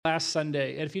last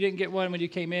Sunday. And if you didn't get one when you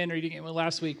came in or you didn't get one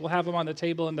last week, we'll have them on the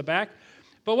table in the back.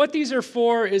 But what these are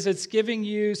for is it's giving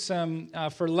you some,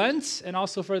 for Lent and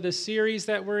also for this series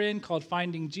that we're in called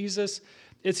Finding Jesus,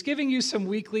 it's giving you some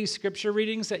weekly scripture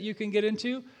readings that you can get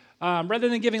into. Rather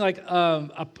than giving like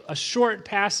a short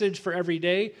passage for every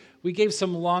day, we gave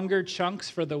some longer chunks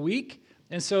for the week.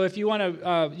 And so if you want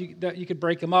to, you could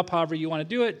break them up however you want to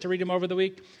do it to read them over the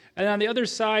week. And on the other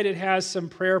side, it has some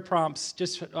prayer prompts,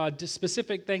 just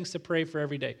specific things to pray for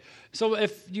every day. So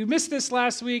if you missed this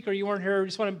last week or you weren't here,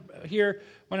 just want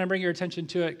to bring your attention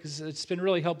to it because it's been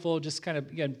really helpful. Just kind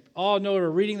of, again, all know we're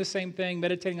reading the same thing,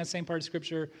 meditating on the same part of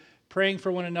Scripture, praying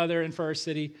for one another and for our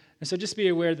city. And so just be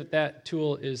aware that that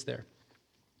tool is there.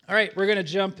 All right, we're going to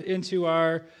jump into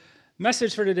our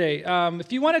message for today.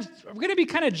 If you want to, we're going to be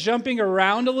kind of jumping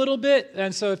around a little bit.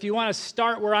 And so if you want to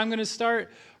start where I'm going to start,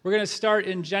 we're going to start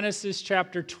in Genesis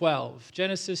chapter 12.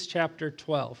 Genesis chapter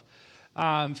 12.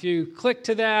 If you click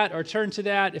to that or turn to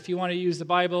that, if you want to use the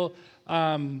Bible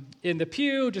in the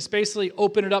pew, just basically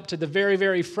open it up to the very,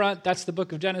 very front. That's the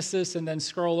book of Genesis, and then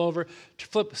flip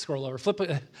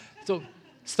it.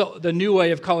 So the new way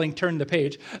of calling turn the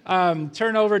page.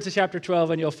 Turn over to chapter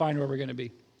 12, and you'll find where we're going to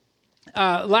be.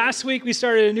 Last week, we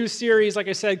started a new series, like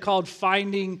I said, called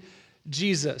Finding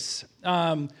Jesus.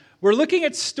 We're looking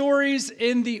at stories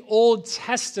in the Old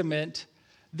Testament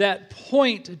that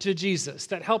point to Jesus,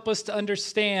 that help us to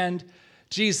understand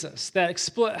Jesus, that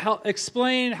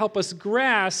help us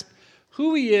grasp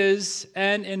who he is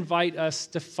and invite us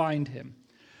to find him.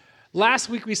 Last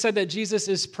week, we said that Jesus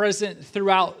is present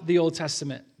throughout the Old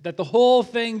Testament, that the whole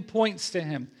thing points to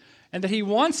him, and that he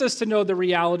wants us to know the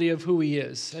reality of who he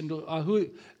is, and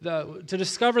to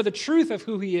discover the truth of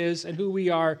who he is and who we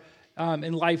are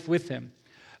in life with him.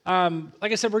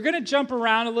 Like I said, we're going to jump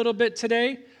around a little bit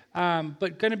today,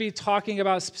 but going to be talking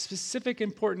about a specific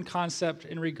important concept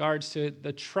in regards to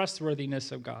the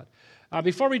trustworthiness of God.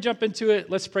 Before we jump into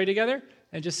it, let's pray together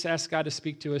and just ask God to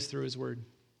speak to us through his word.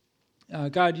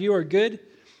 God, you are good,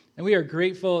 and we are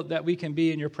grateful that we can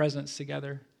be in your presence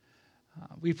together.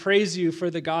 We praise you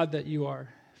for the God that you are,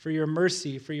 for your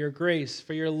mercy, for your grace,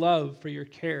 for your love, for your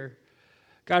care.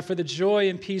 God, for the joy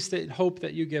and peace and hope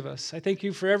that you give us. I thank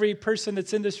you for every person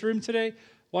that's in this room today,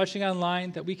 watching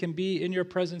online, that we can be in your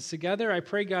presence together. I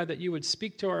pray, God, that you would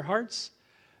speak to our hearts.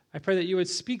 I pray that you would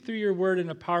speak through your word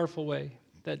in a powerful way,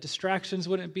 that distractions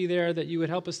wouldn't be there, that you would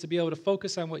help us to be able to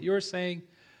focus on what you're saying,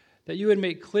 that you would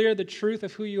make clear the truth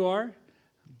of who you are.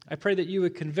 I pray that you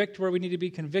would convict where we need to be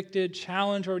convicted,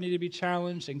 challenge where we need to be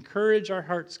challenged, encourage our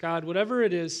hearts, God, whatever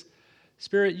it is.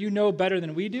 Spirit, you know better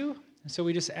than we do, and so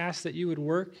we just ask that you would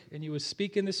work and you would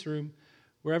speak in this room,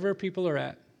 wherever people are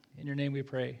at. In your name we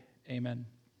pray, amen.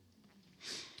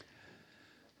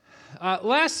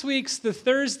 The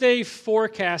Thursday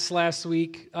forecast last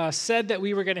week said that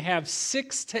we were going to have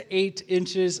 6 to 8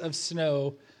 inches of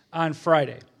snow on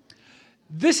Friday.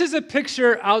 This is a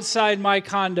picture outside my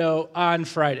condo on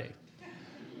Friday.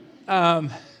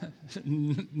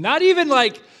 Not even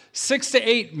like 6 to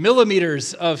 8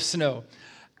 millimeters of snow.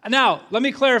 Now, let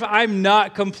me clarify, I'm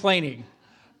not complaining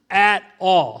at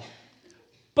all.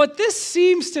 But this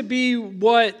seems to be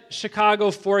what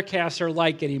Chicago forecasts are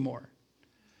like anymore.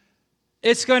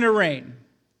 It's going to rain.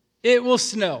 It will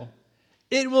snow.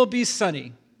 It will be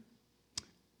sunny.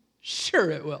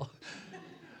 Sure it will.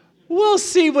 We'll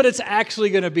see what it's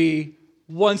actually going to be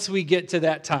once we get to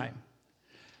that time.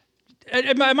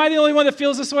 Am I the only one that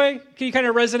feels this way? Can you kind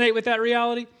of resonate with that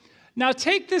reality? Now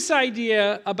take this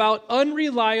idea about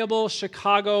unreliable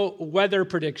Chicago weather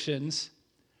predictions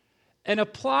and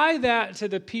apply that to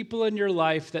the people in your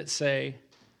life that say,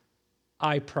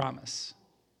 I promise.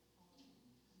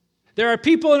 There are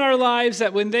people in our lives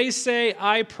that when they say,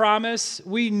 I promise,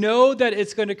 we know that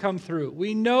it's going to come through.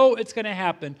 We know it's going to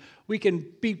happen. We can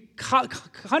be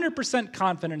 100%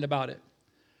 confident about it.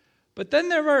 But then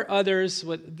there are others,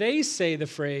 when they say the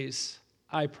phrase,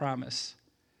 I promise,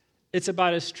 it's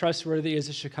about as trustworthy as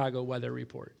a Chicago weather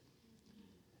report.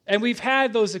 And we've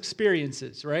had those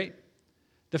experiences, right?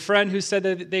 The friend who said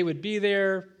that they would be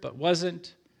there, but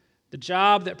wasn't. The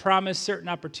job that promised certain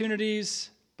opportunities,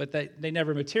 but that they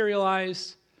never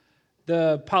materialized.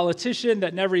 The politician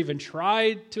that never even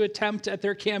tried to attempt at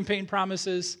their campaign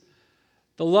promises.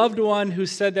 The loved one who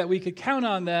said that we could count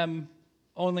on them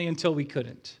only until we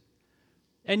couldn't.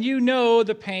 And you know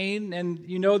the pain and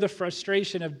you know the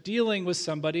frustration of dealing with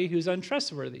somebody who's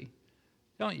untrustworthy,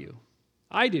 don't you?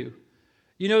 I do.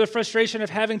 You know the frustration of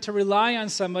having to rely on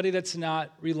somebody that's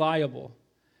not reliable.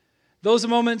 Those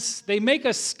moments, they make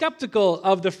us skeptical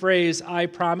of the phrase, I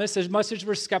promise, as much as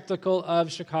we're skeptical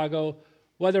of Chicago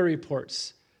weather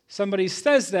reports. Somebody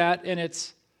says that, and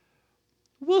it's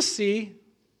We'll see.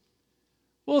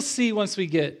 We'll see once we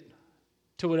get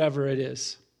to whatever it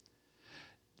is.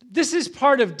 This is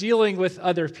part of dealing with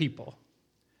other people.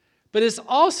 But it's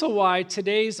also why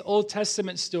today's Old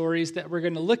Testament stories that we're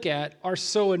going to look at are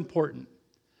so important.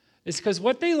 It's because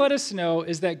what they let us know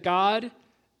is that God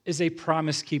is a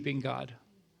promise-keeping God.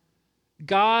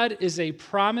 God is a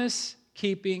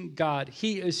promise-keeping God.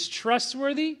 He is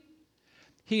trustworthy,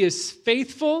 He is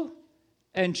faithful,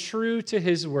 and true to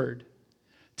His word.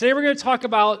 Today we're going to talk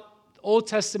about Old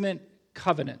Testament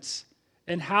covenants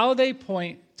and how they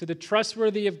point to the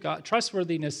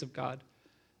trustworthiness of God,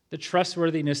 the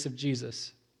trustworthiness of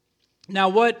Jesus. Now,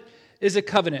 what is a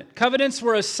covenant? Covenants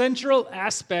were a central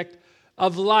aspect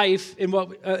of life in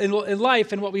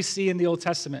what we see in the Old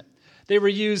Testament. They were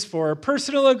used for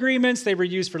personal agreements. They were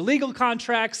used for legal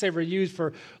contracts. They were used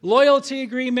for loyalty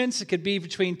agreements. It could be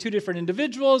between two different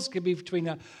individuals. It could be between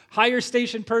a higher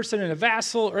station person and a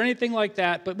vassal or anything like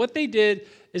that. But what they did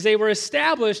is they were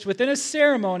established within a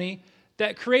ceremony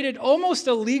that created almost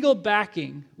a legal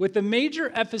backing, with the major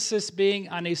emphasis being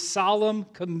on a solemn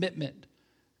commitment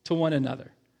to one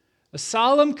another. A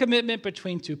solemn commitment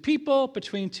between two people,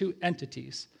 between two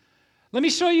entities. Let me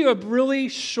show you a really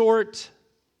short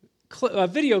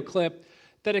video clip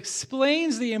that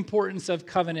explains the importance of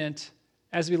covenant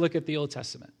as we look at the Old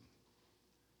Testament.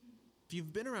 If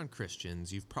you've been around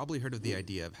Christians, you've probably heard of the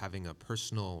idea of having a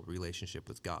personal relationship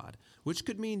with God, which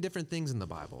could mean different things in the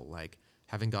Bible, like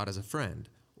having God as a friend,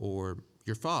 or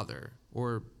your father,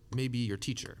 or maybe your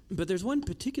teacher. But there's one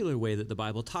particular way that the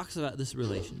Bible talks about this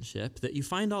relationship that you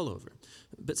find all over.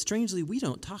 But strangely, we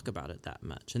don't talk about it that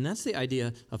much. And that's the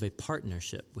idea of a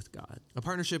partnership with God. A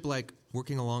partnership like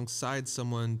working alongside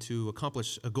someone to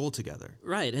accomplish a goal together.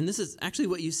 Right, and this is actually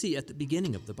what you see at the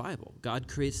beginning of the Bible. God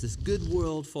creates this good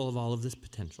world full of all of this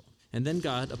potential. And then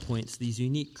God appoints these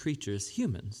unique creatures,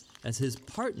 humans, as his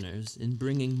partners in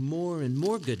bringing more and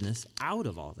more goodness out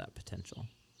of all that potential.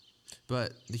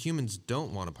 But the humans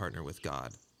don't want to partner with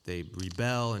God. They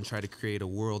rebel and try to create a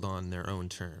world on their own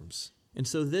terms. And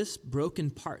so this broken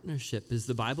partnership is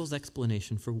the Bible's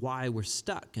explanation for why we're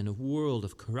stuck in a world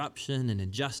of corruption and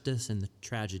injustice and the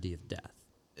tragedy of death.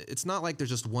 It's not like there's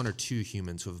just one or two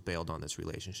humans who have bailed on this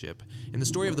relationship. In the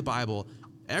story of the Bible,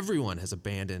 everyone has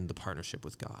abandoned the partnership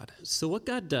with God. So what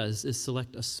God does is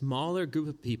select a smaller group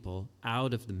of people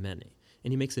out of the many,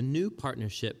 and he makes a new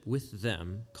partnership with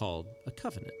them called a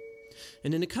covenant.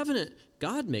 And in a covenant,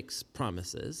 God makes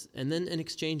promises, and then in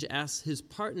exchange asks his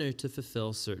partner to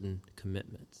fulfill certain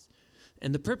commitments.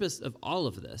 And the purpose of all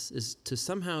of this is to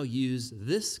somehow use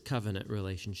this covenant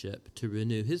relationship to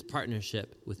renew his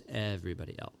partnership with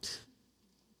everybody else.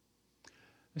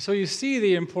 So you see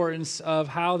the importance of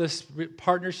how this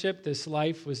partnership, this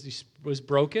life was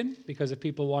broken because of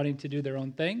people wanting to do their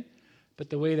own thing. But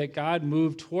the way that God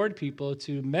moved toward people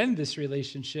to mend this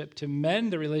relationship, to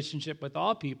mend the relationship with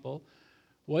all people,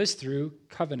 was through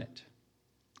covenant.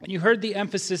 And you heard the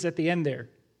emphasis at the end there.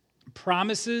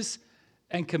 Promises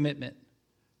and commitment.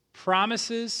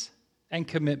 Promises and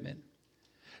commitment.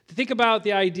 To think about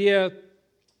the idea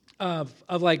of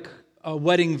like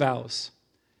wedding vows.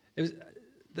 It was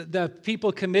the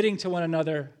people committing to one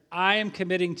another, I am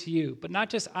committing to you. But not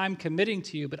just I'm committing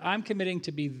to you, but I'm committing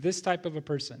to be this type of a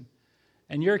person.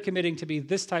 And you're committing to be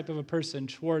this type of a person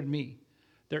toward me.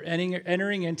 They're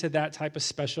entering into that type of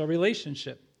special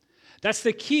relationship. That's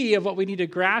the key of what we need to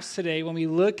grasp today when we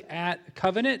look at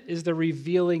covenant, is the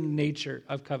revealing nature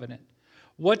of covenant.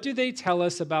 What do they tell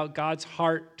us about God's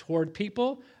heart toward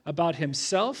people, about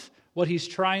himself, what he's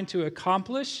trying to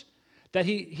accomplish? That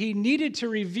he needed to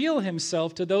reveal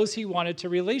himself to those he wanted to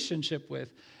relationship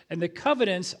with. And the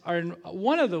covenants are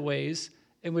one of the ways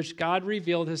in which God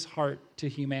revealed his heart to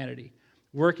humanity,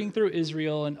 working through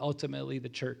Israel and ultimately the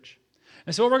church.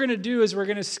 And so what we're going to do is we're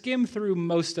going to skim through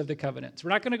most of the covenants.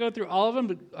 We're not going to go through all of them,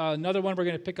 but another one we're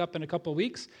going to pick up in a couple of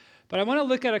weeks. But I want to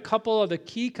look at a couple of the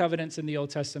key covenants in the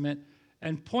Old Testament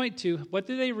and point to what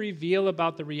do they reveal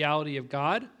about the reality of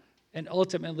God and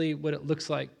ultimately what it looks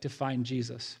like to find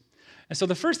Jesus. And so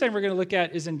the first thing we're going to look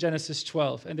at is in Genesis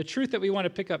 12. And the truth that we want to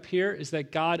pick up here is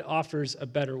that God offers a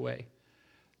better way.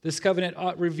 This covenant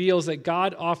reveals that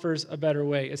God offers a better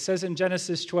way. It says in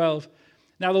Genesis 12,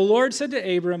 "Now the Lord said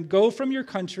to Abram, 'Go from your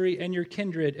country and your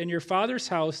kindred and your father's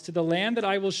house to the land that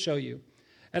I will show you,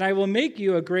 and I will make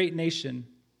you a great nation.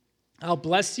 I'll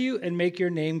bless you and make your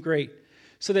name great,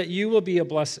 so that you will be a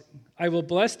blessing. I will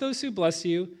bless those who bless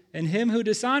you, and him who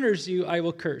dishonors you I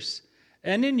will curse.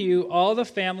 And in you all the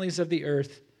families of the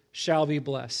earth shall be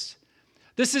blessed.'"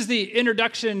 This is the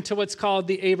introduction to what's called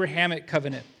the Abrahamic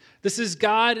covenant. This is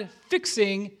God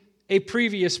fixing a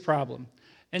previous problem.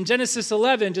 In Genesis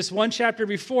 11, just one chapter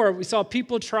before, we saw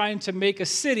people trying to make a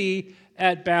city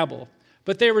at Babel.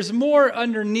 But there was more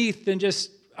underneath than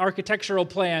just architectural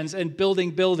plans and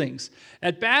building buildings.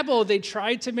 At Babel, they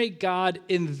tried to make God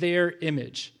in their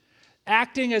image,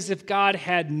 acting as if God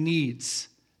had needs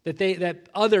that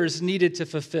others needed to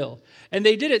fulfill. And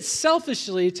they did it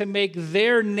selfishly to make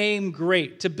their name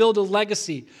great, to build a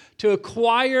legacy, to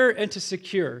acquire and to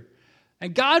secure.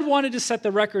 And God wanted to set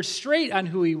the record straight on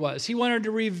who he was. He wanted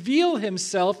to reveal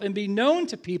himself and be known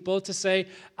to people to say,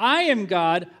 I am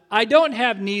God. I don't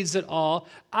have needs at all.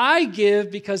 I give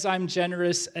because I'm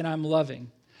generous and I'm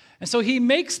loving. And so he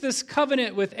makes this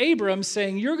covenant with Abram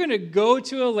saying, you're going to go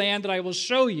to a land that I will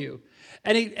show you.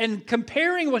 And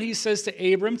comparing what he says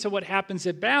to Abram to what happens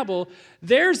at Babel,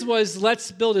 theirs was,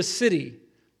 let's build a city.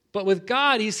 But with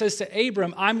God, he says to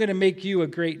Abram, I'm going to make you a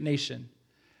great nation.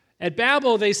 At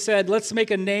Babel, they said, let's make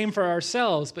a name for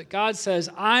ourselves. But God says,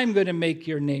 I'm going to make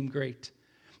your name great.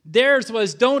 Theirs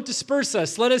was, don't disperse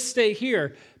us. Let us stay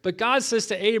here. But God says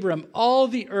to Abram, all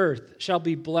the earth shall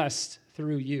be blessed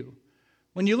through you.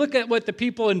 When you look at what the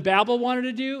people in Babel wanted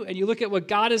to do, and you look at what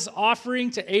God is offering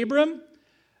to Abram,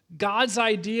 God's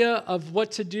idea of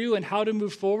what to do and how to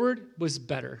move forward was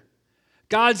better.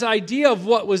 God's idea of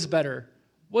what was better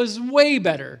was way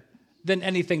better than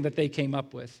anything that they came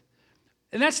up with.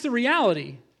 And that's the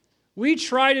reality. We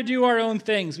try to do our own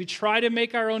things. We try to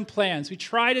make our own plans. We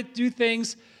try to do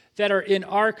things that are in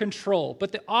our control.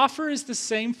 But the offer is the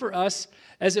same for us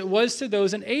as it was to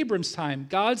those in Abram's time.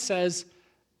 God says,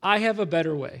 I have a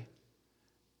better way.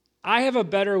 I have a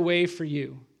better way for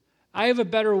you. I have a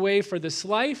better way for this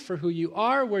life, for who you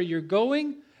are, where you're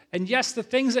going. And yes, the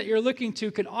things that you're looking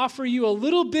to can offer you a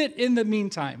little bit in the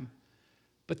meantime,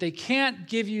 but they can't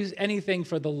give you anything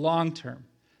for the long term.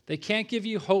 They can't give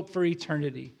you hope for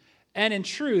eternity. And in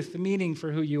truth, the meaning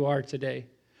for who you are today.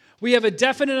 We have a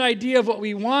definite idea of what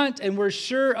we want, and we're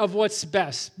sure of what's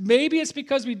best. Maybe it's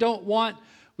because we don't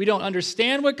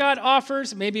understand what God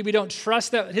offers. Maybe we don't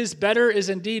trust that his better is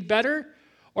indeed better.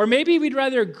 Or maybe we'd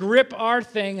rather grip our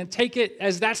thing and take it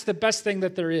as that's the best thing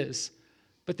that there is.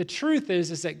 But the truth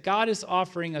is that God is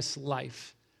offering us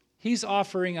life. He's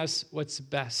offering us what's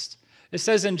best. It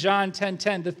says in John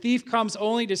 10:10, the thief comes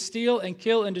only to steal and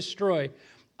kill and destroy.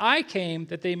 I came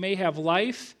that they may have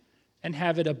life and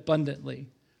have it abundantly.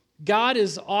 God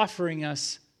is offering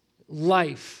us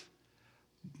life.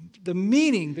 The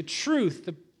meaning, the truth,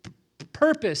 the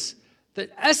purpose, the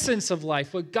essence of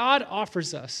life, what God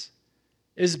offers us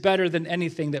is better than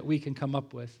anything that we can come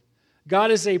up with.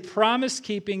 God is a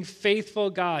promise-keeping, faithful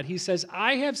God. He says,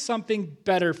 I have something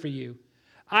better for you.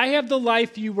 I have the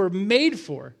life you were made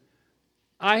for.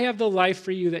 I have the life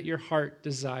for you that your heart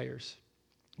desires.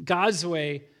 God's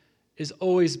way is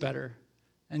always better,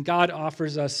 and God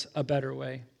offers us a better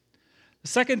way. The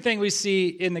second thing we see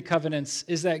in the covenants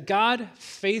is that God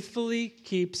faithfully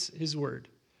keeps his word.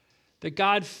 That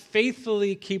God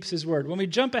faithfully keeps his word. When we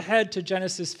jump ahead to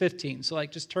Genesis 15, so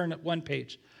just turn at one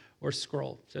page or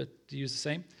scroll to use the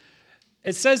same.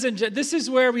 It says, this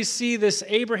is where we see this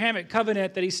Abrahamic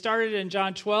covenant that he started in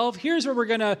John 12. Here's where we're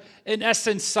going to, in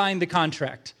essence, sign the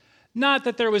contract. Not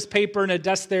that there was paper and a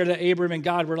desk there that Abram and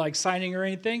God were signing or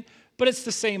anything, but it's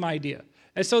the same idea.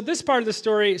 And so this part of the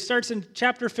story starts in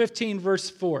chapter 15, verse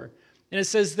 4. And it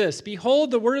says this, behold,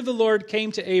 the word of the Lord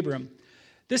came to Abram.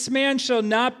 This man shall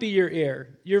not be your heir.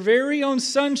 Your very own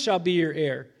son shall be your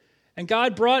heir. And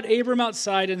God brought Abram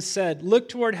outside and said, look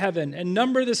toward heaven and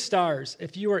number the stars,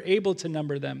 if you are able to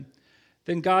number them.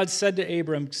 Then God said to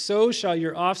Abram, so shall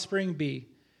your offspring be.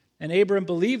 And Abram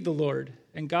believed the Lord,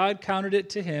 and God counted it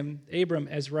to him, Abram,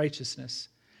 as righteousness.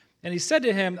 And he said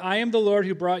to him, I am the Lord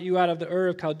who brought you out of the Ur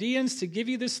of Chaldeans to give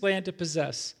you this land to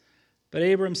possess. But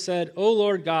Abram said, O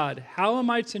Lord God, how am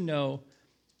I to know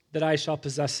that I shall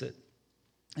possess it?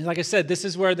 And like I said, this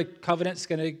is where the covenant's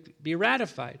going to be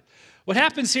ratified. What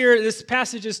happens here, this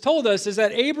passage has told us, is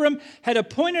that Abram had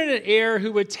appointed an heir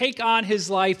who would take on his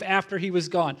life after he was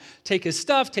gone. Take his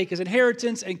stuff, take his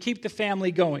inheritance, and keep the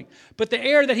family going. But the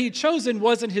heir that he'd chosen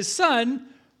wasn't his son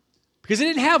because he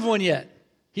didn't have one yet.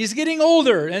 He's getting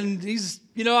older, and he's,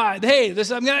 I'm not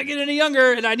getting any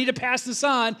younger, and I need to pass this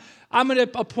on. I'm going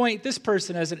to appoint this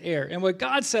person as an heir. And what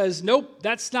God says, nope,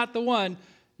 that's not the one.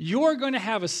 You're going to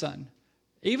have a son.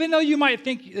 Even though you might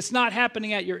think it's not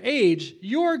happening at your age,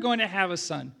 you're going to have a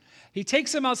son. He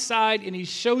takes him outside and he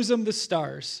shows him the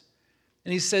stars.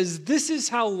 And he says, this is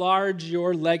how large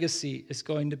your legacy is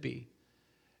going to be.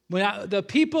 The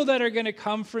people that are going to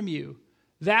come from you,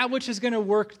 that which is going to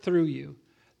work through you,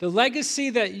 the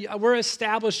legacy that we're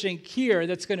establishing here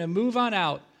that's going to move on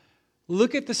out,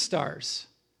 look at the stars,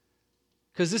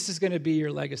 because this is going to be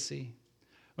your legacy.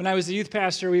 When I was a youth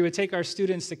pastor, we would take our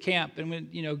students to camp, and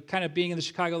when, kind of being in the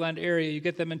Chicagoland area, you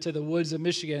get them into the woods of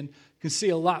Michigan, you can see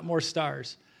a lot more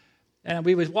stars. And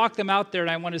we would walk them out there, and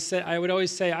I would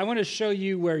always say, I want to show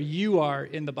you where you are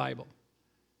in the Bible,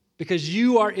 because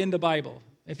you are in the Bible.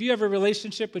 If you have a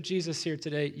relationship with Jesus here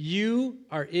today, you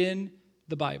are in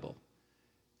the Bible,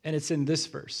 and it's in this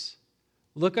verse.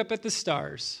 Look up at the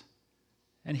stars,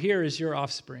 and here is your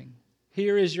offspring.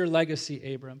 Here is your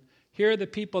legacy, Abram. Here are the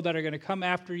people that are going to come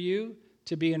after you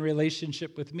to be in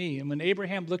relationship with me. And when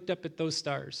Abraham looked up at those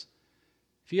stars,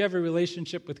 if you have a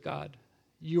relationship with God,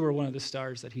 you are one of the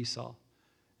stars that he saw.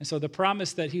 And so the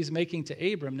promise that he's making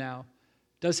to Abram now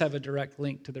does have a direct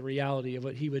link to the reality of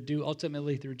what he would do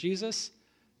ultimately through Jesus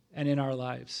and in our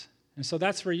lives. And so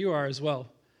that's where you are as well.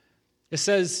 It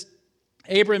says,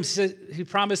 Abram, he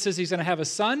promises he's going to have a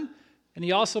son, and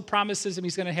he also promises him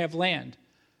he's going to have land.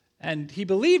 And he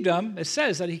believed him. It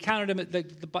says that he counted him,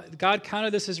 that God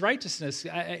counted this as righteousness.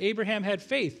 Abraham had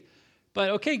faith. But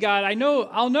okay, God,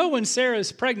 I'll know when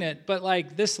Sarah's pregnant, but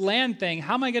like this land thing,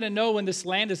 how am I going to know when this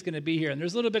land is going to be here? And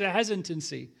there's a little bit of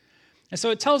hesitancy. And so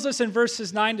it tells us in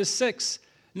verses 9 to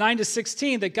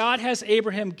 16, that God has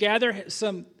Abraham gather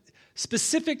some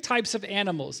specific types of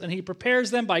animals, and he prepares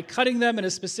them by cutting them in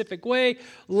a specific way,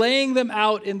 laying them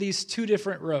out in these two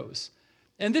different rows.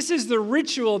 And this is the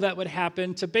ritual that would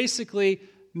happen to basically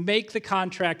make the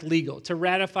contract legal, to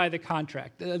ratify the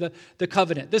contract, the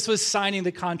covenant. This was signing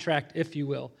the contract, if you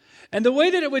will. And the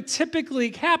way that it would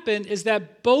typically happen is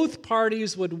that both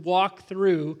parties would walk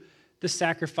through the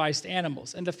sacrificed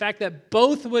animals. And the fact that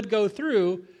both would go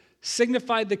through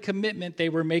signified the commitment they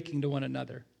were making to one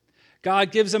another.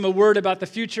 God gives them a word about the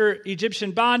future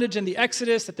Egyptian bondage and the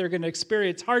Exodus, that they're going to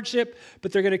experience hardship,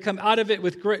 but they're going to come out of it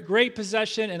with great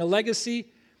possession and a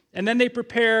legacy. And then they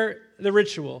prepare the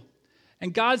ritual.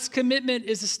 And God's commitment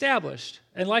is established.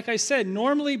 And like I said,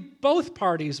 normally both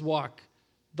parties walk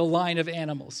the line of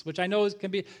animals, which I know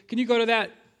can be. Can you go to that,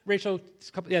 Rachel?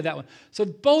 Yeah, that one. So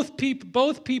both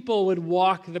people would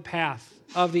walk the path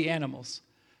of the animals.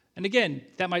 And again,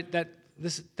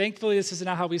 thankfully, this is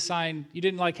not how we sign. You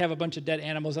didn't have a bunch of dead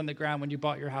animals on the ground when you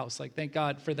bought your house. Thank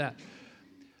God for that.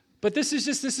 But this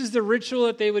is the ritual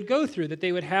that they would go through, that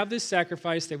they would have this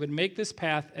sacrifice, they would make this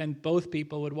path, and both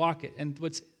people would walk it.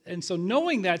 And so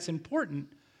knowing that's important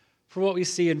for what we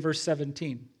see in verse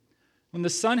 17. When the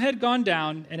sun had gone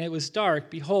down and it was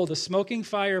dark, behold, a smoking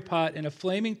fire pot and a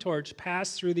flaming torch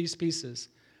passed through these pieces.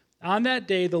 On that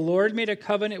day, the Lord made a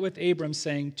covenant with Abram,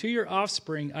 saying, to your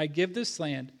offspring I give this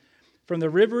land, from the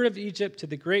river of Egypt to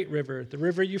the great river, the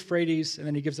river Euphrates, and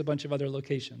then he gives a bunch of other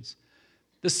locations.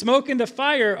 The smoke and the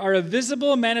fire are a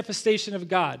visible manifestation of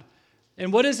God.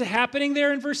 And what is happening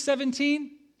there in verse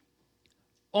 17?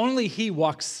 Only he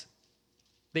walks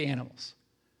the animals.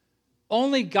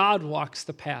 Only God walks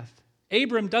the path.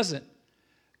 Abram doesn't.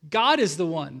 God is the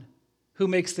one who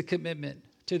makes the commitment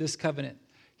to this covenant.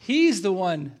 He's the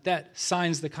one that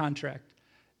signs the contract.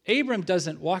 Abram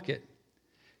doesn't walk it.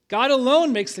 God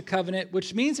alone makes the covenant,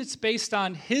 which means it's based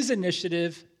on his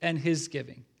initiative and his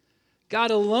giving.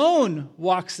 God alone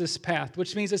walks this path,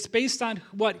 which means it's based on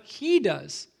what he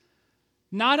does,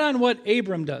 not on what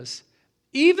Abram does.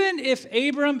 Even if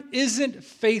Abram isn't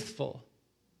faithful,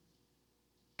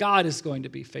 God is going to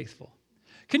be faithful.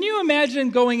 Can you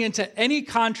imagine going into any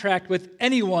contract with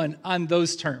anyone on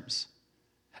those terms?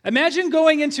 Imagine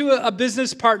going into a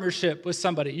business partnership with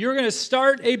somebody. You're going to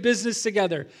start a business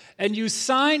together, and you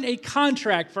sign a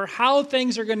contract for how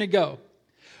things are going to go.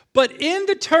 But in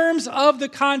the terms of the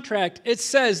contract, it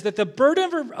says that the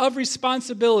burden of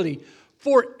responsibility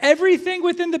for everything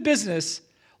within the business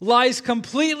lies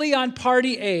completely on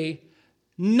party A,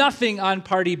 nothing on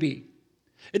party B.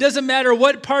 It doesn't matter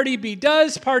what party B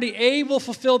does, party A will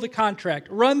fulfill the contract,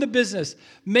 run the business,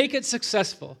 make it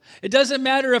successful. It doesn't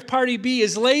matter if party B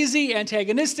is lazy,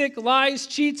 antagonistic, lies,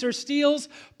 cheats, or steals.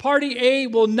 Party A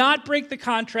will not break the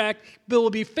contract, but will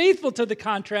be faithful to the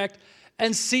contract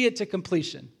and see it to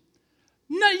completion.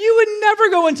 No, you would never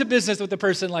go into business with a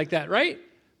person like that, right?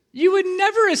 You would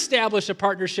never establish a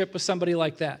partnership with somebody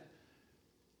like that.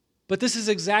 But this is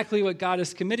exactly what God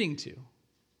is committing to.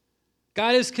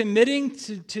 God is committing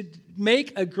to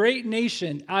make a great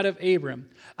nation out of Abram.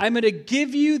 I'm going to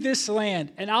give you this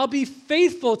land, and I'll be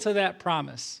faithful to that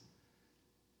promise,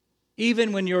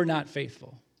 even when you're not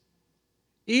faithful.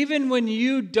 Even when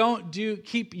you don't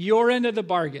keep your end of the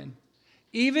bargain.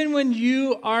 Even when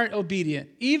you aren't obedient,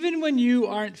 even when you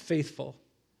aren't faithful,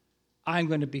 I'm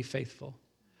going to be faithful.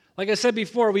 Like I said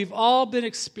before, we've all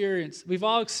experienced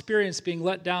being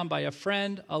let down by a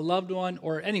friend, a loved one,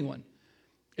 or anyone.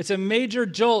 It's a major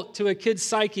jolt to a kid's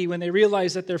psyche when they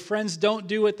realize that their friends don't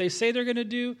do what they say they're going to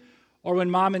do, or when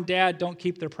mom and dad don't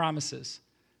keep their promises.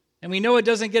 And we know it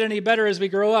doesn't get any better as we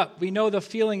grow up. We know the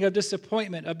feeling of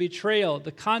disappointment, of betrayal,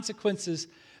 the consequences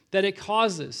that it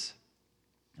causes.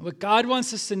 And what God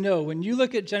wants us to know, when you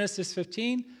look at Genesis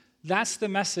 15, that's the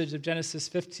message of Genesis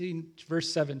 15,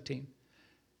 verse 17.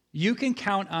 You can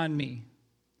count on me.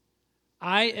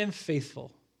 I am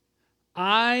faithful.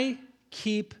 I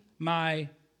keep my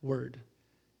word.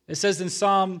 It says in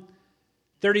Psalm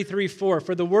 33:4,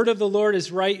 for the word of the Lord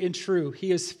is right and true. He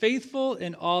is faithful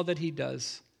in all that he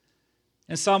does.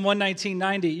 In Psalm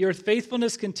 119:90, your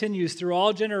faithfulness continues through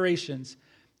all generations.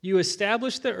 You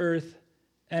establish the earth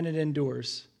and it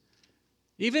endures.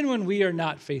 Even when we are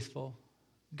not faithful,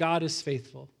 God is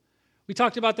faithful. We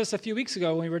talked about this a few weeks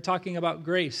ago when we were talking about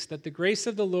grace, that the grace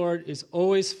of the Lord is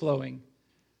always flowing.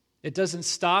 It doesn't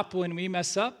stop when we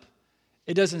mess up.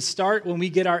 It doesn't start when we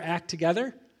get our act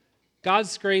together.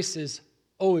 God's grace is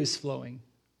always flowing.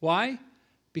 Why?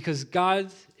 Because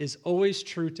God is always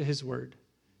true to his word.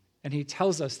 And he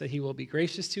tells us that he will be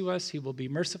gracious to us, he will be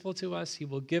merciful to us, he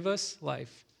will give us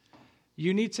life.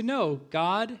 You need to know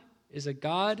God is a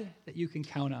God that you can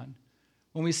count on.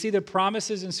 When we see the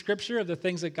promises in Scripture of the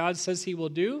things that God says he will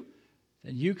do,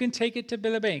 then you can take it to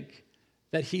the bank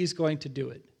that he's going to do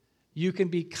it. You can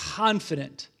be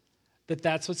confident that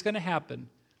that's what's going to happen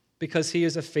because he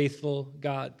is a faithful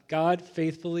God. God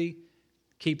faithfully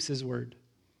keeps his word.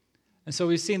 And so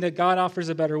we've seen that God offers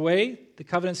a better way. The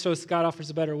covenant shows that God offers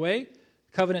a better way.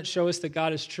 The covenant shows us that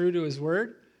God is true to his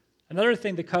word. Another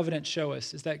thing the covenant shows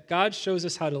us is that God shows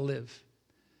us how to live.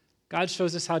 God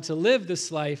shows us how to live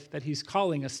this life that he's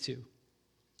calling us to.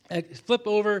 Flip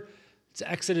over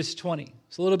to Exodus 20.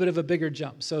 It's a little bit of a bigger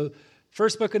jump. So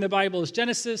first book in the Bible is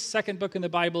Genesis. Second book in the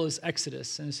Bible is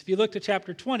Exodus. And if you look to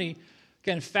chapter 20,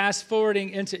 again, fast forwarding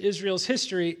into Israel's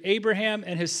history, Abraham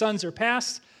and his sons are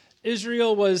past.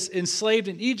 Israel was enslaved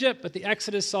in Egypt, but the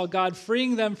Exodus saw God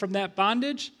freeing them from that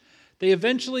bondage. They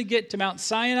eventually get to Mount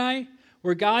Sinai,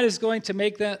 where God is going to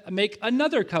make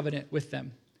another covenant with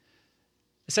them.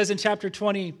 It says in chapter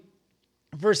 20,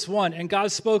 verse 1, and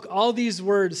God spoke all these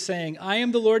words, saying, I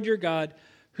am the Lord your God,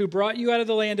 who brought you out of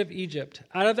the land of Egypt,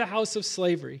 out of the house of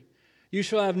slavery. You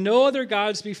shall have no other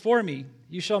gods before me.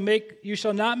 You shall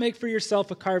not make for yourself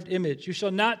a carved image. You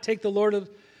shall not take the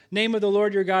name of the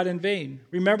Lord your God in vain.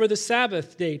 Remember the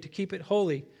Sabbath day to keep it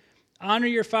holy. Honor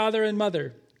your father and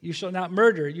mother. You shall not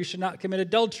murder. You shall not commit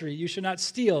adultery. You shall not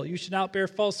steal. You shall not bear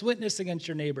false witness against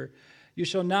your neighbor. You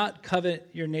shall not covet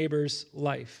your neighbor's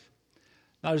life.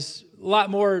 Now, there's a lot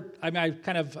more. I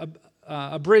kind of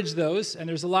abridged those, and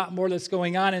there's a lot more that's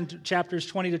going on in chapters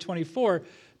 20 to 24.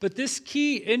 But this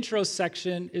key intro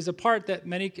section is a part that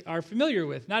many are familiar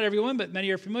with. Not everyone, but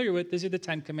many are familiar with. These are the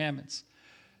 10 Commandments.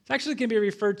 It actually can be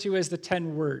referred to as the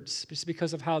 10 words, just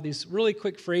because of how these really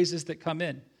quick phrases that come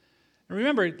in. And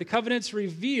remember, the covenants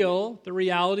reveal the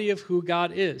reality of who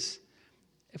God is.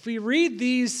 If we read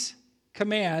these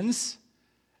commands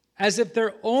as if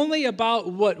they're only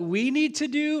about what we need to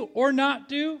do or not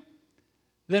do,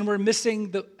 then we're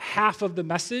missing the half of the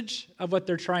message of what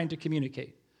they're trying to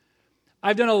communicate.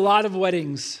 I've done a lot of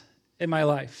weddings in my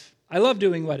life. I love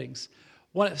doing weddings.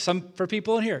 Some for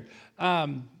people in here.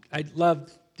 I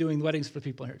love doing weddings for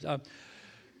people in here.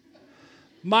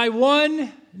 My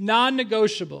one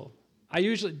non-negotiable, I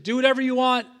usually do whatever you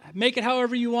want, make it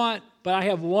however you want, but I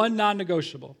have one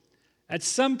non-negotiable. At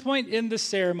some point in the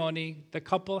ceremony, the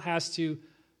couple has to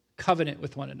covenant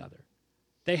with one another.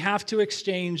 They have to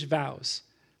exchange vows.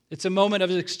 It's a moment of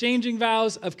exchanging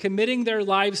vows, of committing their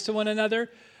lives to one another.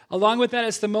 Along with that,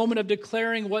 it's the moment of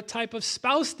declaring what type of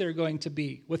spouse they're going to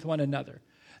be with one another.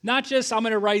 Not just, I'm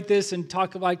going to write this and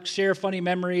share funny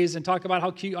memories and talk about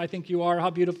how cute I think you are, how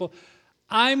beautiful.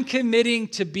 I'm committing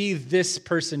to be this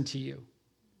person to you.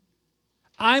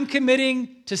 I'm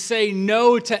committing to say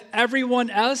no to everyone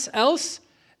else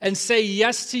and say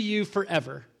yes to you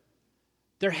forever.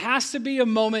 There has to be a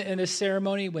moment in a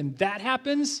ceremony when that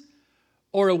happens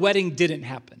or a wedding didn't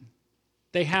happen.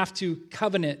 They have to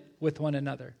covenant with one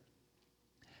another.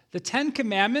 The 10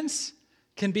 Commandments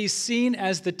can be seen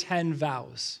as the 10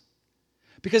 vows.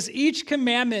 Because each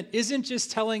commandment isn't just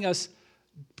telling us,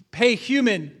 hey,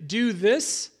 human, do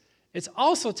this. It's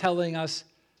also telling us,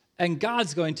 and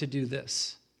God's going to do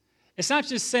this. It's not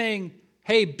just saying,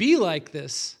 hey, be like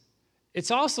this.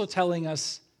 It's also telling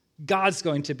us, God's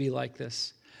going to be like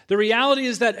this. The reality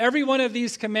is that every one of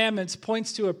these commandments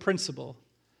points to a principle.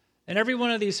 And every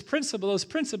one of those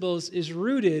principles is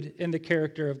rooted in the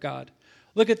character of God.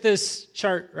 Look at this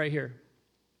chart right here.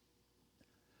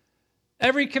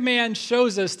 Every command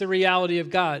shows us the reality of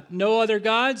God. No other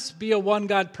gods, be a one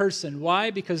God person.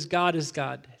 Why? Because God is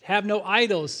God. Have no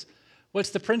idols. What's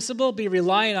the principle? Be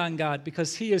reliant on God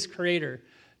because he is creator.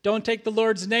 Don't take the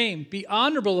Lord's name. Be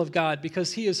honorable of God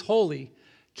because he is holy.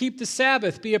 Keep the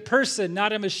Sabbath. Be a person,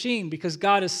 not a machine, because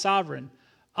God is sovereign.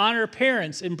 Honor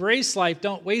parents. Embrace life.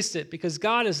 Don't waste it because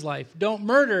God is life. Don't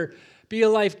murder. Be a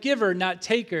life giver, not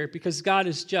taker, because God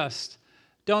is just.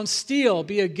 Don't steal.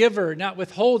 Be a giver, not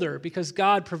withholder, because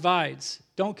God provides.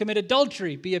 Don't commit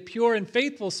adultery. Be a pure and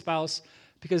faithful spouse,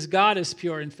 because God is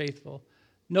pure and faithful.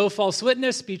 No false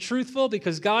witness. Be truthful,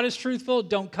 because God is truthful.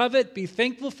 Don't covet. Be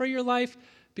thankful for your life,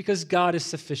 because God is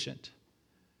sufficient.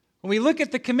 When we look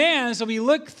at the commands, when we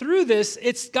look through this,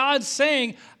 it's God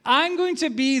saying, I'm going to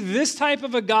be this type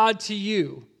of a God to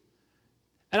you.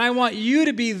 And I want you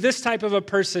to be this type of a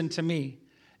person to me.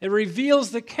 It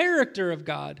reveals the character of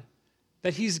God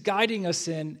that he's guiding us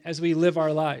in as we live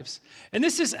our lives. And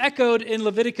this is echoed in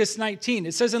Leviticus 19.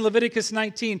 It says in Leviticus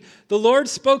 19, the Lord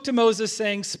spoke to Moses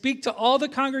saying, speak to all the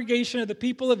congregation of the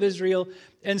people of Israel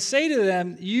and say to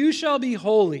them, you shall be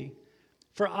holy,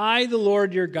 for I, the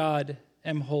Lord your God,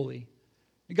 am holy.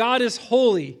 God is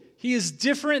holy. He is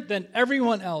different than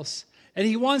everyone else. And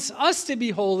he wants us to be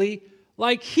holy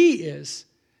like he is.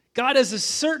 God has a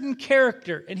certain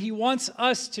character, and he wants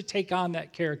us to take on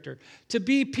that character, to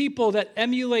be people that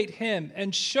emulate him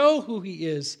and show who he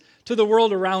is to the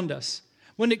world around us.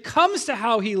 When it comes to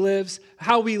how we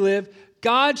live,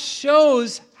 God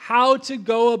shows how to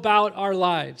go about our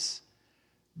lives.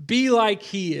 Be like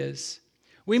he is.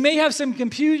 We may have some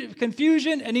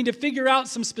confusion and need to figure out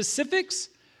some specifics,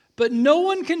 but no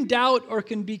one can doubt or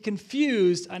can be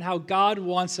confused on how God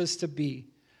wants us to be.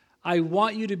 I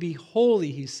want you to be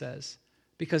holy, he says,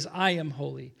 because I am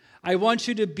holy. I want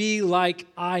you to be like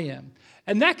I am.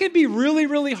 And that can be really,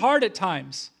 really hard at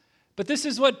times. But this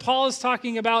is what Paul is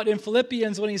talking about in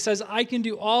Philippians when he says, I can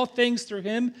do all things through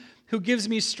him who gives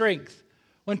me strength.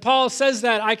 When Paul says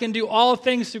that, I can do all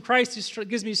things through Christ who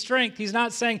gives me strength, he's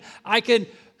not saying, I can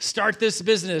start this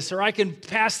business, or I can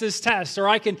pass this test, or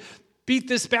I can beat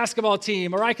this basketball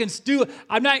team, or I can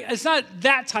it's not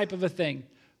that type of a thing.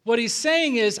 What he's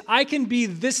saying is, I can be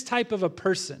this type of a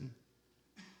person.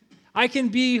 I can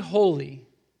be holy.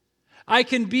 I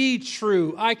can be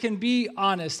true. I can be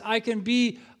honest. I can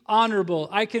be honorable.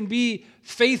 I can be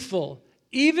faithful,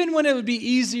 even when it would be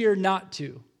easier not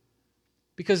to,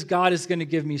 because God is going to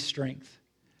give me strength.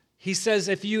 He says,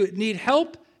 if you need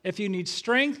help, if you need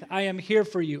strength, I am here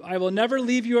for you. I will never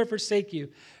leave you or forsake you.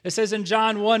 It says in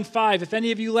John 1:5, if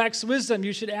any of you lacks wisdom,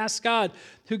 you should ask God,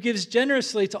 who gives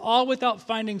generously to all without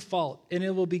finding fault, and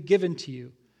it will be given to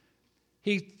you.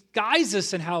 He guides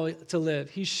us in how to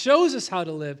live. He shows us how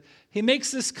to live. He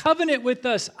makes this covenant with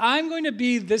us. I'm going to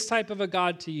be this type of a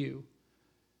God to you,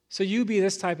 so you be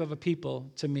this type of a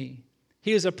people to me.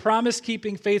 He is a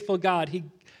promise-keeping, faithful God.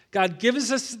 God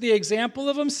gives us the example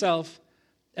of himself,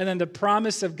 and then the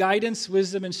promise of guidance,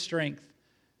 wisdom, and strength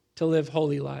to live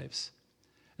holy lives.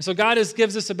 And so God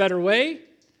gives us a better way.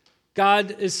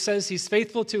 God says he's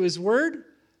faithful to his word.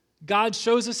 God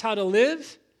shows us how to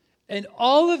live. And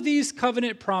all of these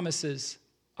covenant promises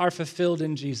are fulfilled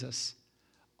in Jesus.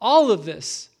 All of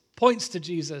this points to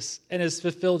Jesus and is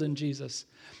fulfilled in Jesus.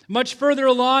 Much further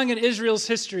along in Israel's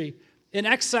history, in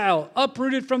exile,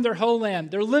 uprooted from their homeland,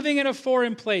 they're living in a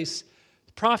foreign place.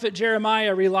 Prophet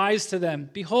Jeremiah relies to them,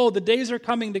 behold, the days are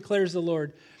coming, declares the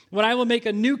Lord, when I will make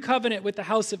a new covenant with the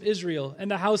house of Israel and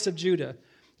the house of Judah,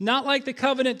 not like the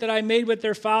covenant that I made with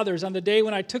their fathers on the day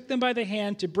when I took them by the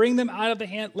hand to bring them out of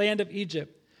the land of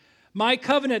Egypt. My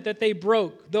covenant that they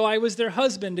broke, though I was their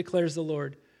husband, declares the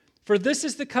Lord. For this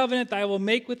is the covenant that I will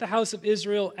make with the house of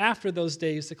Israel after those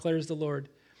days, declares the Lord.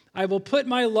 I will put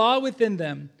my law within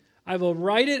them. I will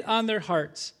write it on their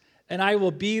hearts, and I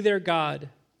will be their God,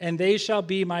 and they shall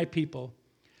be my people.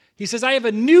 He says, I have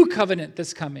a new covenant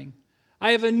that's coming.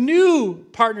 I have a new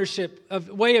partnership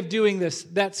way of doing this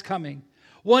that's coming.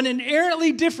 One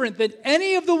inherently different than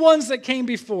any of the ones that came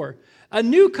before. A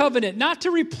new covenant, not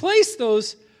to replace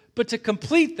those, but to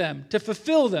complete them, to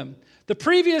fulfill them. The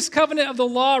previous covenant of the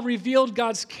law revealed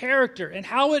God's character and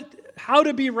how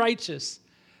to be righteous.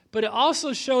 But it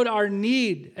also showed our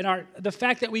need and the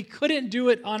fact that we couldn't do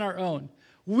it on our own.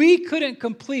 We couldn't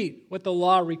complete what the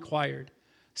law required.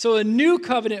 So a new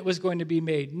covenant was going to be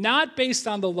made, not based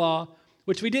on the law,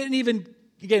 which we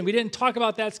didn't talk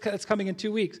about that. That's coming in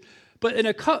 2 weeks.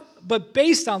 But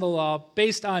based on the law,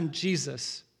 based on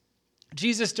Jesus.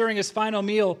 Jesus, during his final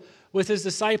meal with his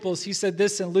disciples, he said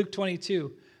this in Luke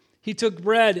 22. He took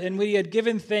bread, and when he had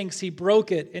given thanks, he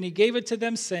broke it, and he gave it to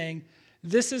them, saying,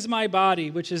 This is my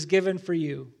body, which is given for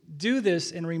you. Do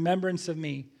this in remembrance of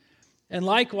me. And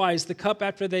likewise the cup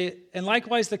after they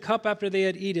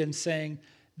had eaten, saying,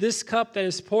 This cup that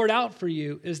is poured out for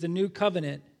you is the new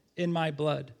covenant in my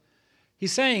blood.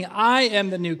 He's saying, I am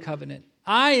the new covenant.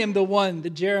 I am the one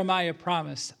that Jeremiah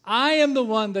promised. I am the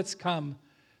one that's come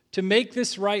to make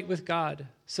this right with God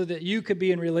so that you could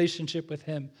be in relationship with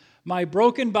him. My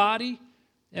broken body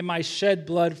and my shed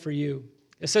blood for you.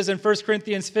 It says in 1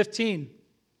 Corinthians 15,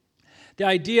 the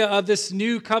idea of this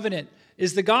new covenant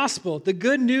is the gospel, the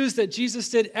good news that Jesus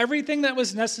did everything that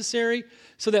was necessary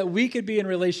so that we could be in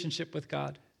relationship with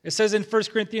God. It says in 1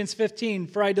 Corinthians 15,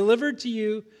 For I delivered to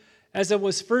you as it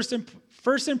was first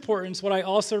importance what I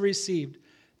also received,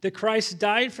 that Christ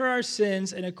died for our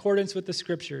sins in accordance with the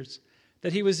Scriptures,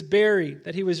 that he was buried,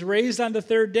 that he was raised on the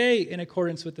third day in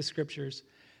accordance with the Scriptures,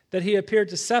 that he appeared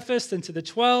to Cephas and to the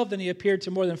 12, then he appeared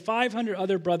to more than 500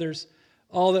 other brothers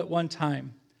all at one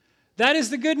time. That is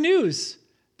the good news.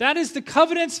 That is the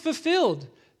covenants fulfilled.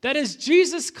 That is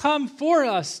Jesus come for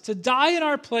us to die in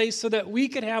our place so that we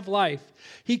could have life.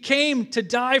 He came to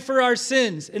die for our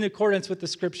sins in accordance with the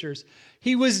Scriptures.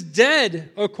 He was dead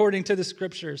according to the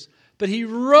Scriptures, but he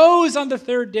rose on the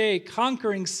third day,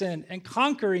 conquering sin and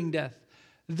conquering death.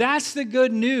 That's the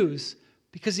good news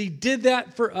because he did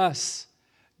that for us.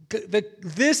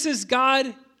 This is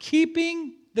God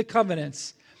keeping the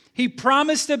covenants. He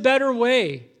promised a better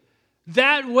way.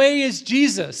 That way is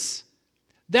Jesus.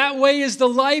 That way is the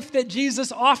life that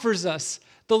Jesus offers us,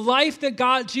 the life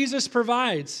that Jesus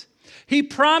provides. He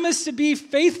promised to be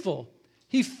faithful.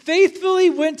 He faithfully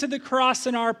went to the cross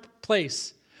in our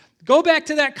place. Go back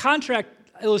to that contract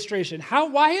illustration.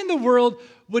 Why in the world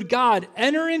would God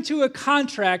enter into a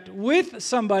contract with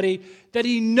somebody that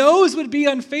he knows would be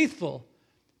unfaithful?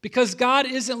 Because God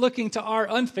isn't looking to our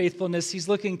unfaithfulness, he's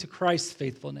looking to Christ's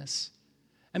faithfulness.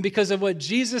 And because of what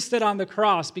Jesus did on the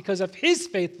cross, because of his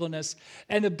faithfulness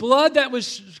and the blood that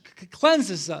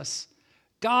cleanses us,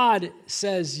 God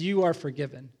says you are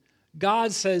forgiven.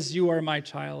 God says you are my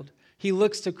child. He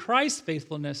looks to Christ's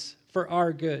faithfulness for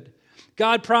our good.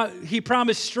 He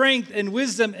promised strength and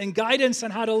wisdom and guidance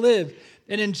on how to live.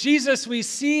 And in Jesus we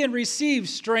see and receive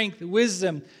strength,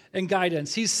 wisdom, and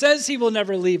guidance. He says he will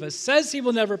never leave us, says he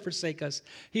will never forsake us.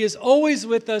 He is always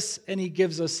with us and he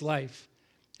gives us life.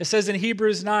 It says in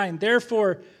Hebrews 9,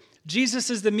 Therefore,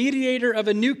 Jesus is the mediator of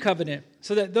a new covenant,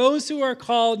 so that those who are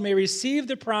called may receive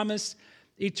the promised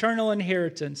eternal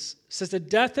inheritance, since a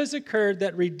death has occurred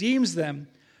that redeems them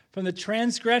from the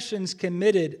transgressions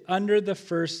committed under the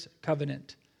first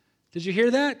covenant. Did you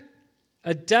hear that?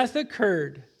 A death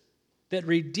occurred that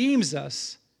redeems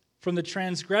us from the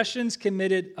transgressions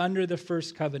committed under the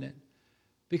first covenant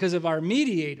because of our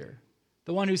mediator,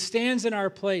 the one who stands in our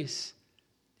place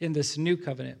in this new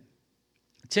covenant.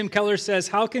 Tim Keller says,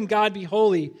 How can God be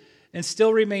holy and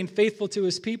still remain faithful to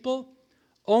his people?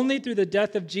 Only through the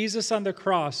death of Jesus on the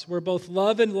cross, where both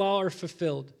love and law are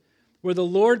fulfilled, where the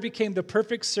Lord became the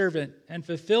perfect servant and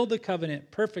fulfilled the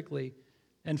covenant perfectly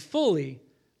and fully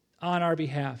on our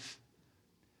behalf.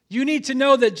 You need to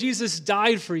know that Jesus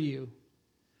died for you.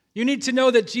 You need to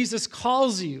know that Jesus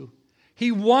calls you.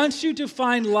 He wants you to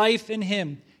find life in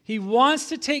him. He wants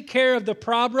to take care of the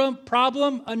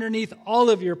problem underneath all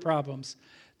of your problems,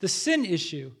 the sin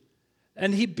issue.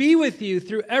 And he be with you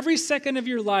through every second of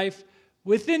your life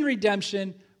within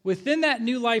redemption, within that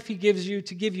new life he gives you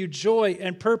to give you joy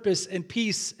and purpose and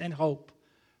peace and hope.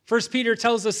 1 Peter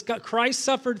tells us Christ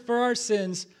suffered for our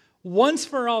sins once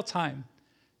for all time.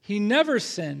 He never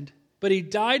sinned, but he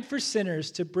died for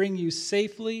sinners to bring you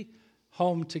safely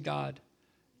home to God.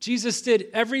 Jesus did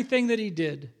everything that he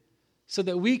did so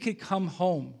that we could come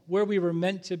home where we were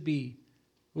meant to be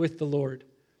with the Lord.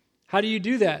 How do you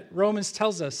do that? Romans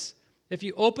tells us, if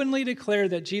you openly declare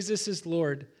that Jesus is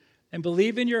Lord and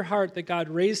believe in your heart that God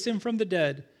raised him from the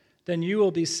dead, then you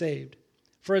will be saved.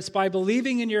 For it's by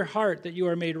believing in your heart that you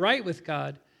are made right with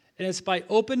God, and it's by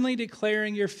openly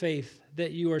declaring your faith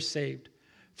that you are saved.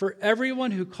 For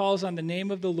everyone who calls on the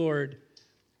name of the Lord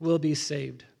will be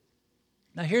saved.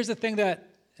 Now here's the thing that,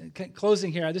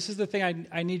 closing here, this is the thing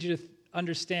I need you to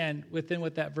understand within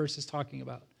what that verse is talking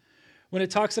about. When it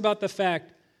talks about the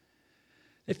fact,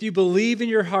 if you believe in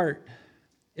your heart,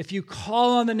 if you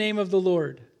call on the name of the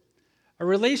Lord, a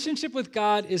relationship with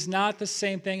God is not the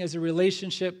same thing as a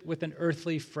relationship with an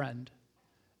earthly friend.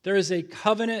 There is a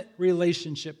covenant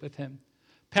relationship with him.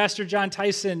 Pastor John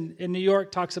Tyson in New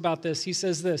York talks about this. He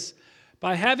says this,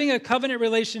 by having a covenant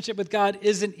relationship with God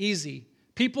isn't easy.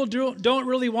 People don't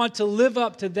really want to live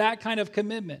up to that kind of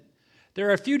commitment. There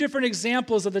are a few different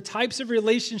examples of the types of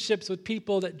relationships with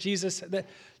people that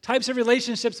types of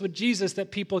relationships with Jesus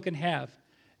that people can have.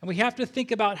 And we have to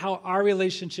think about how our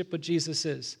relationship with Jesus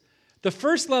is. The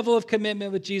first level of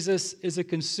commitment with Jesus is a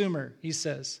consumer, he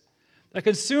says. A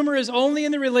consumer is only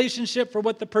in the relationship for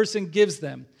what the person gives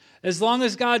them. As long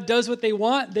as God does what they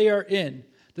want, they are in.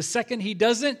 The second he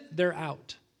doesn't, they're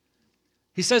out.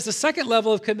 He says the second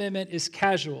level of commitment is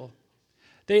casual.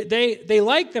 They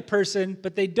like the person,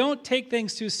 but they don't take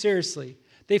things too seriously.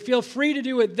 They feel free to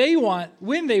do what they want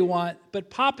when they want, but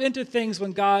pop into things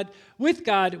with God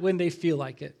when they feel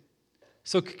like it.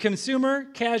 So consumer,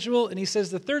 casual, and he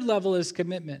says the third level is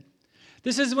commitment.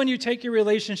 This is when you take your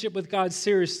relationship with God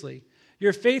seriously.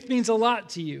 Your faith means a lot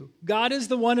to you. God is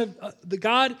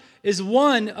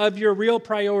one of your real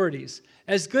priorities.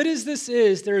 As good as this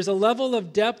is, there is a level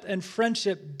of depth and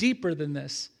friendship deeper than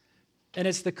this, and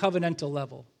it's the covenantal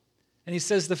level. And he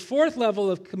says the fourth level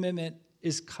of commitment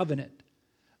is covenant,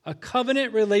 a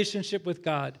covenant relationship with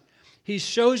God. He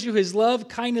shows you his love,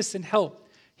 kindness, and help.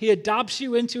 He adopts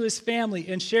you into his family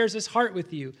and shares his heart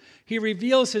with you. He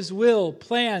reveals his will,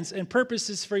 plans, and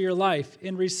purposes for your life.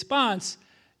 In response,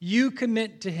 you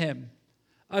commit to him.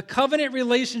 A covenant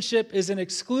relationship is an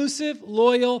exclusive,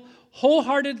 loyal,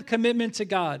 wholehearted commitment to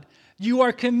God. You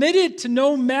are committed to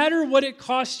no matter what it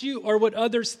costs you or what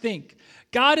others think.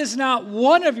 God is not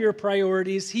one of your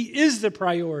priorities. He is the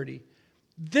priority.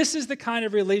 This is the kind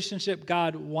of relationship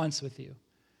God wants with you.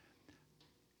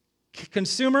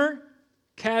 Consumer,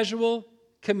 casual,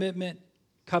 commitment,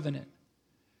 covenant.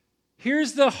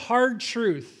 Here's the hard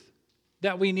truth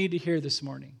that we need to hear this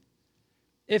morning.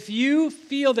 If you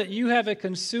feel that you have a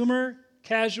consumer,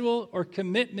 casual, or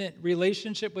commitment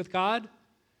relationship with God,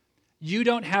 you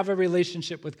don't have a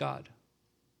relationship with God.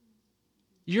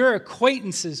 You're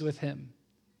acquaintances with him.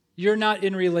 You're not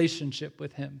in relationship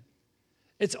with him.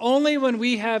 It's only when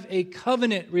we have a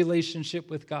covenant relationship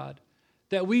with God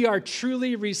that we are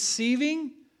truly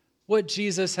receiving what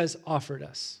Jesus has offered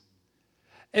us.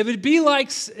 It would be like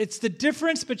it's the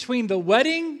difference between the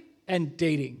wedding and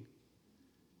dating.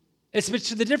 It's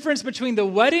the difference between the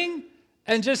wedding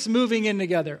and just moving in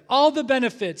together. All the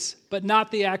benefits, but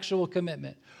not the actual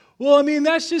commitment. Well, I mean,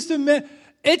 that's just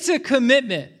it's a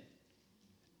commitment.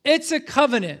 It's a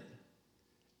covenant.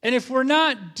 And if we're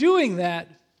not doing that,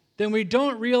 then we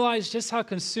don't realize just how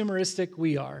consumeristic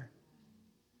we are.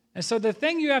 And so the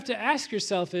thing you have to ask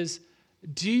yourself is,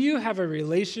 do you have a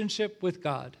relationship with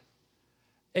God?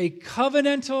 A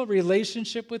covenantal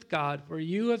relationship with God where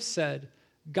you have said,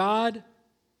 God,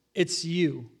 it's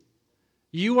you.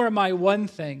 You are my one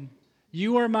thing.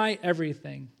 You are my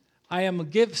everything. I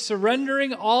am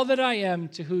surrendering all that I am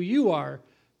to who you are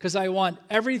because I want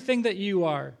everything that you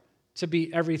are to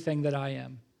be everything that I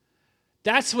am.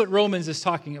 That's what Romans is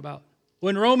talking about.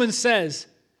 When Romans says,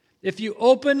 if you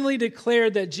openly declare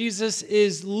that Jesus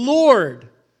is Lord,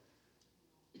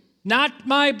 not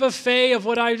my buffet of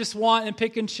what I just want and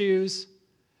pick and choose,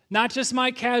 not just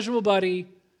my casual buddy,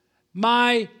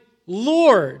 my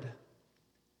Lord,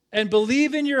 and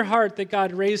believe in your heart that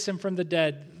God raised him from the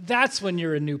dead, that's when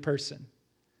you're a new person.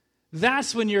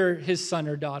 That's when you're his son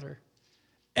or daughter.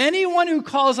 Anyone who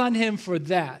calls on him for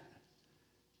that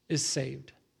is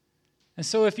saved. And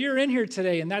so if you're in here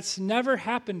today and that's never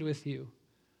happened with you,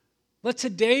 let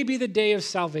today be the day of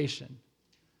salvation.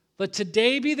 Let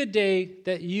today be the day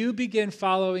that you begin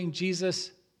following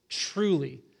Jesus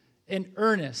truly, in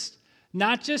earnest.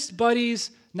 Not just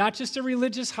buddies, not just a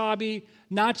religious hobby,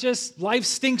 not just life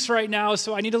stinks right now,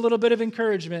 so I need a little bit of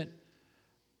encouragement.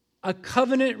 A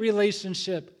covenant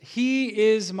relationship. He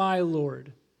is my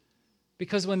Lord.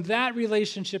 Because when that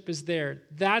relationship is there,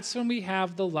 that's when we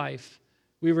have the life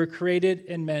we were created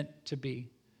and meant to be.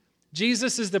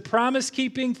 Jesus is the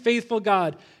promise-keeping, faithful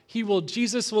God.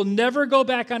 Jesus will never go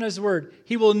back on his word.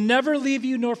 He will never leave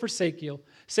you nor forsake you.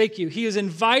 He is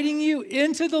inviting you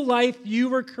into the life you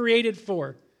were created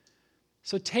for.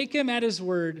 So take him at his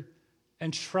word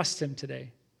and trust him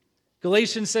today.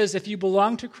 Galatians says, if you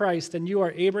belong to Christ, then you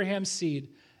are Abraham's seed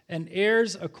and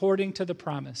heirs according to the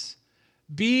promise.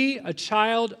 Be a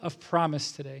child of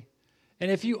promise today. And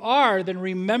if you are, then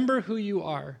remember who you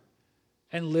are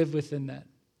and live within that.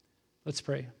 Let's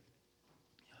pray.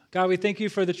 God, we thank you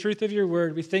for the truth of your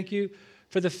word. We thank you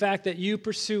for the fact that you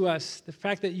pursue us, the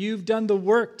fact that you've done the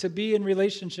work to be in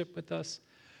relationship with us.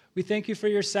 We thank you for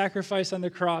your sacrifice on the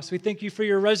cross. We thank you for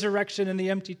your resurrection in the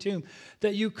empty tomb,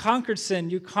 that you conquered sin,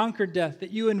 you conquered death,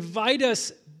 that you invite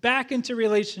us back into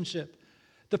relationship,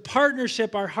 the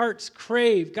partnership our hearts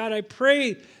crave. God, I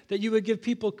pray that you would give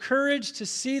people courage to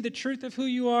see the truth of who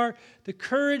you are, the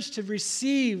courage to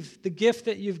receive the gift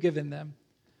that you've given them.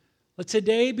 Let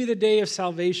today be the day of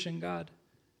salvation, God,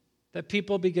 that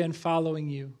people begin following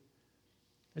you.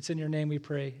 It's in your name we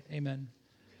pray. Amen.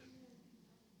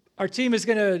 Our team is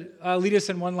going to lead us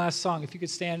in one last song. If you could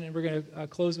stand, and we're going to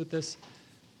close with this.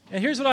 And here's what